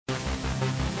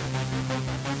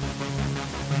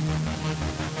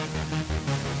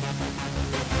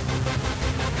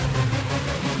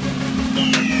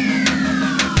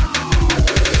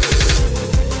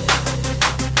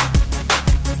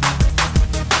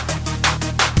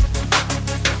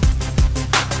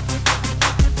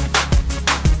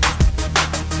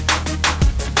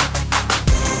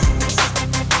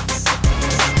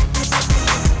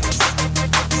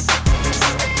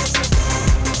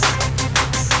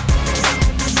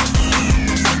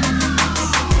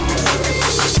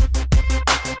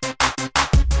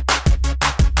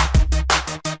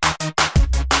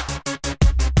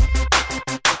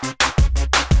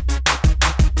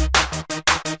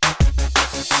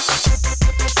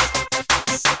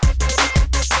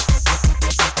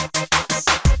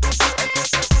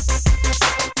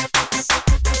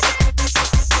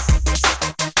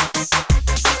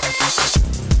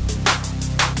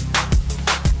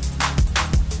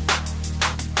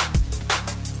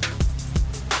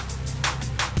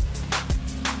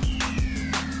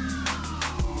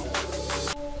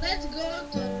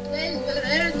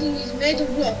made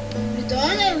of block.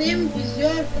 Return a limb with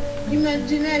your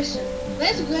imagination.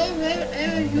 Let's go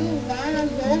wherever you wanna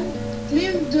go.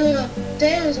 Climb the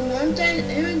Tails Mountain,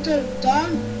 enter down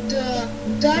the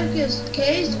darkest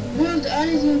caves, build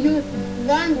anything you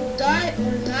want, die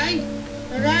or die,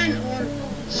 rain or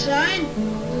shine,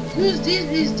 because this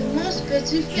is the most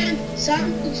specific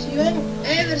something you've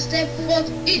ever stepped foot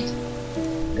in.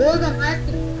 Build a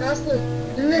magic castle,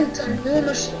 invent a new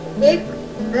machine, take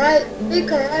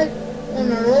a ride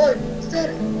on a roller coaster,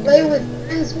 play with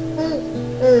friends, food,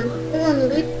 or go on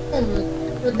with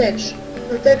protection.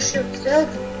 Protect yourself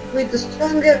with the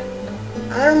stronger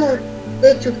armor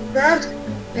that you craft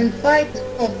and fight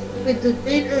off with the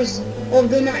dangers of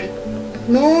the night.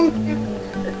 No one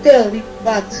can tell you,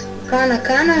 but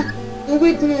Kana, do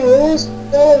with no rules,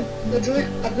 so the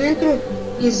adventure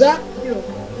is up to you.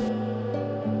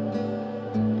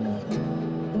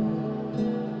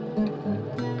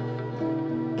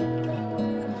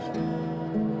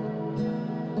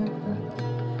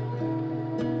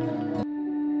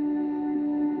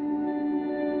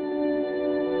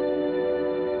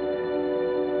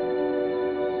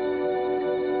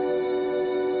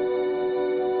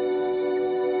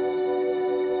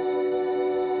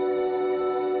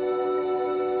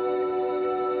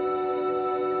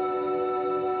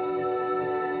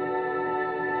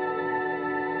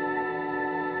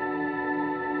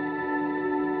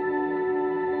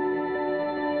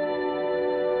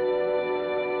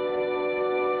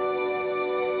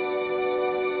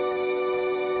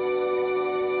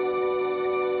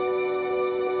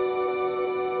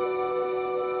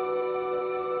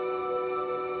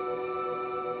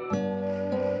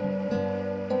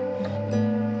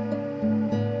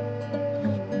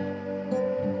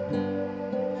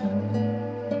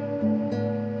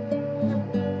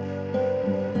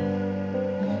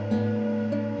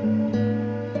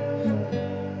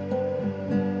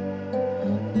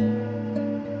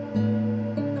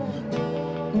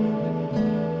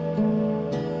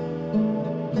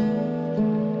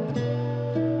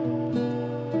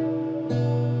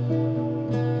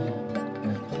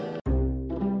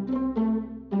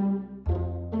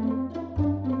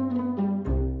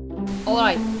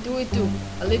 Alright, 2v2.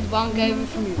 I'll lead one guy away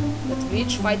from you, but we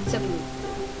each fight separately.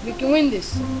 We can win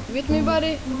this. You with me,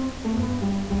 buddy?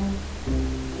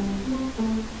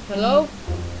 Hello?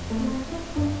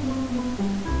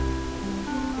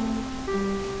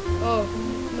 Oh,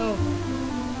 no.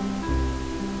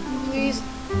 Please,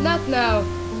 not now.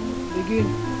 Begin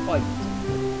fight.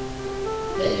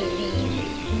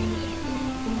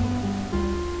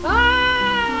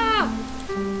 Ah!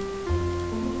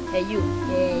 Hey you.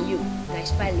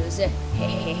 Nice fight, loser.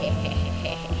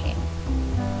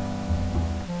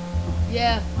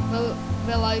 Yeah,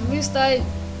 well, at least I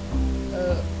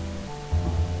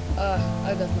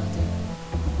got nothing.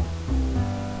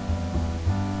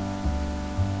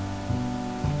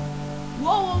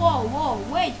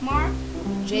 Whoa, wait, Mark.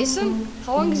 Jason,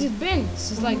 how long has it been?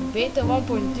 Since like beta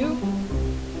 1.2?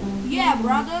 Yeah,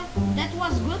 brother, that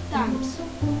was good times.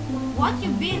 What you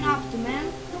been up to,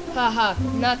 man? Haha,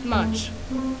 not much.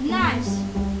 Nice.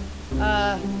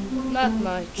 Not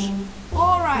much.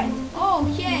 Alright,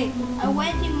 okay, I'm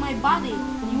waiting my buddy.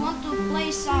 You want to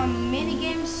play some mini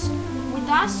games with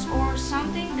us or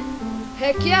something?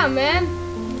 Heck yeah, man!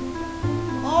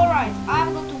 Alright,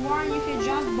 I've got to warn you if you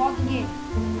just bought the game.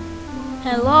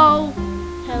 Hello.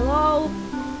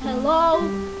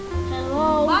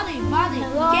 Buddy,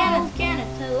 Hello?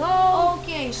 Kenneth. Hello.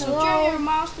 Okay, so Hello? turn your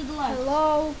mouse to the left.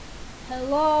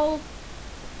 Hello.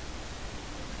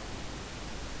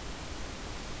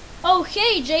 Oh,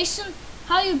 hey, Jason.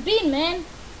 How you been, man?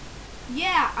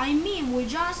 Yeah, I mean, we're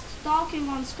just talking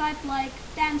on Skype like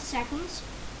 10 seconds.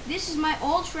 This is my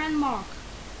old friend Mark.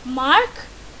 Mark?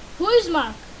 Who is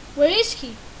Mark? Where is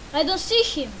he? I don't see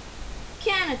him.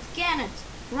 Kenneth,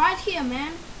 right here,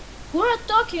 man. Who are you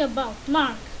talking about?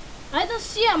 Mark. I don't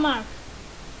see a Mark.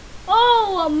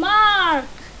 Oh, a Mark.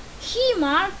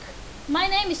 Mark. My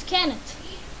name is Kenneth.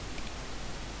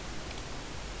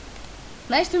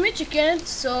 Nice to meet you, Kenneth.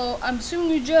 So, I'm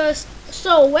assuming you just...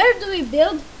 So, where do we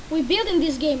build? We build in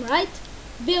this game, right?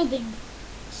 Building.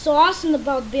 So awesome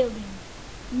about building.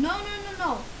 No.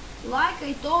 Like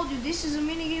I told you, this is a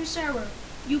minigame server.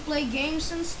 You play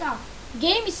games and stuff.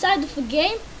 Game inside of a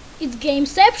game? It's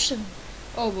Gameception.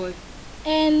 Oh boy.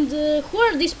 And who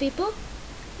are these people?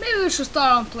 Maybe we should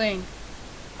start on playing.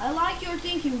 I like your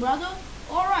thinking, brother.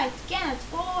 Alright, Kenneth,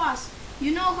 follow us.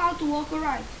 You know how to walk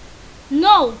alright.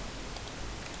 No.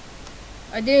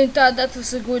 I didn't thought that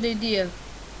was a good idea.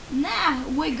 Nah,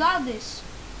 we got this.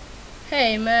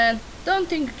 Hey man, don't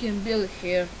think you can build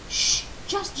here. Shh,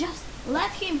 just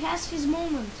Let him has his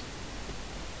moment.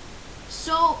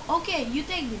 So, okay, you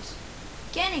take this.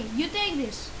 Kenny, you take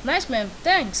this. Nice, man.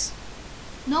 Thanks.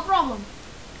 No problem.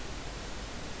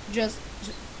 Just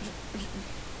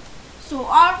So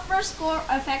our first core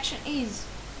of action is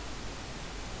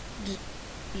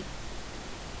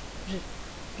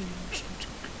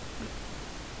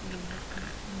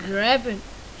grab it.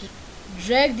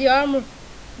 Drag the armor.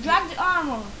 drag the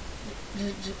armor.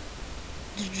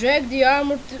 Drag the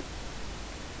armor to.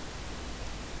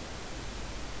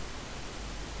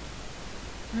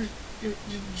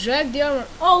 Drag the armor.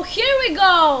 Oh, here we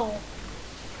go!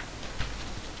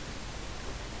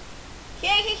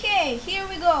 Hey, here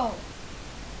we go.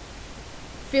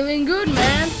 Feeling good,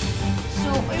 man.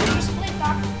 So if we split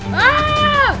up,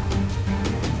 Ah!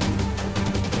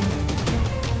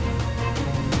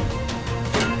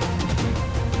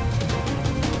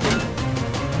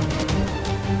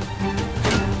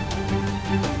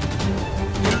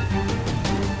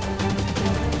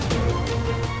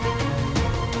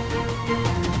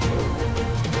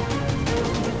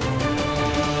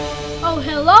 Oh,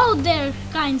 hello there,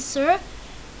 kind sir.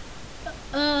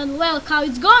 Well, how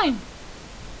it's going?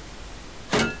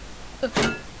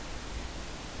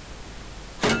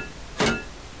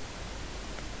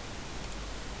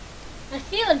 I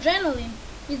feel adrenaline.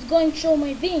 It's going through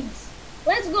my veins.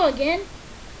 Let's go again.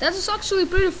 That was actually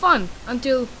pretty fun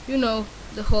until, you know,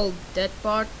 the whole dead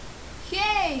part.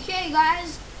 hey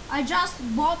guys, I just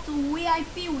bought a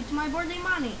VIP with my birthday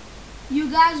money.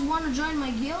 You guys wanna join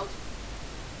my guild?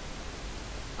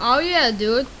 Oh yeah,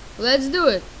 dude. Let's do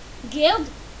it. Guild?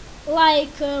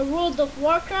 Like World of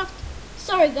Warcraft?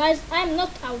 Sorry guys, I'm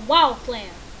not a WoW player.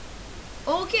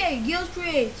 Okay, guild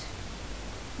create.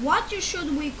 What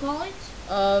should we call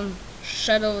it?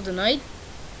 Shadow of the Night.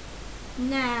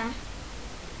 Nah,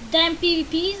 Damn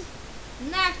PvPs?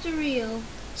 not real.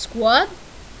 Squad?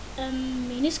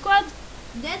 Mini squad?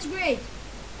 That's great.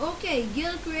 Okay,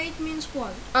 guild create means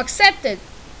squad. Accepted.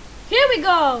 Here we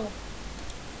go!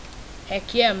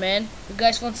 Heck yeah, man. You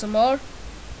guys want some more?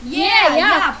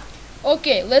 Yeah.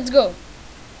 Okay, let's go.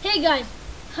 Hey guys,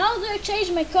 how do I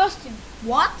change my costume?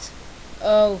 What?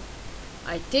 Oh,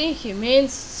 I think he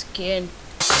means skin.